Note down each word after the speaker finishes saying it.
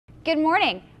Good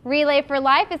morning. Relay for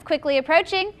Life is quickly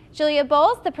approaching. Julia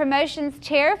Bowles, the promotions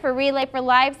chair for Relay for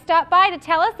Life, stopped by to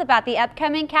tell us about the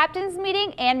upcoming captain's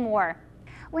meeting and more.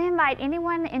 We invite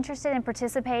anyone interested in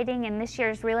participating in this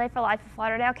year's Relay for Life of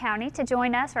Lauderdale County to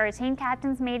join us for our team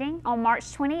captains meeting on March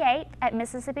 28th at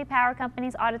Mississippi Power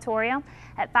Company's auditorium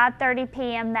at 5:30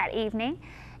 p.m. that evening.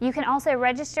 You can also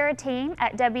register a team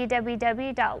at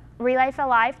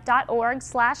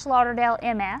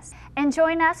www.relayforlife.org/LauderdaleMS and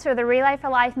join us for the Relay for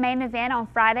Life main event on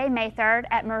Friday, May 3rd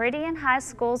at Meridian High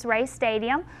School's Ray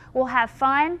Stadium. We'll have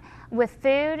fun with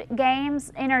food,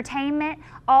 games, entertainment,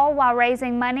 all while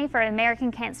raising money for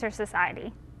American Cancer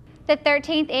Society. The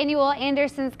 13th annual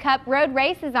Anderson's Cup Road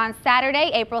Race is on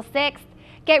Saturday, April 6th.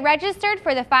 Get registered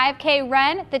for the 5K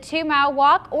run, the 2-mile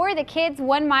walk, or the kids'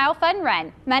 1-mile fun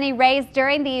run. Money raised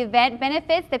during the event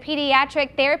benefits the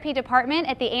Pediatric Therapy Department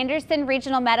at the Anderson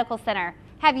Regional Medical Center.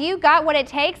 Have you got what it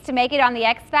takes to make it on the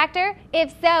X Factor?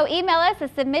 If so, email us a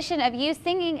submission of you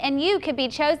singing and you could be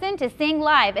chosen to sing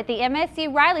live at the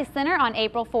MSU Riley Center on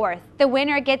April 4th. The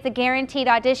winner gets a guaranteed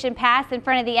audition pass in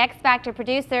front of the X Factor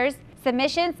producers.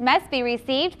 Submissions must be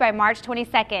received by March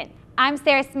 22nd. I'm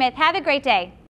Sarah Smith. Have a great day.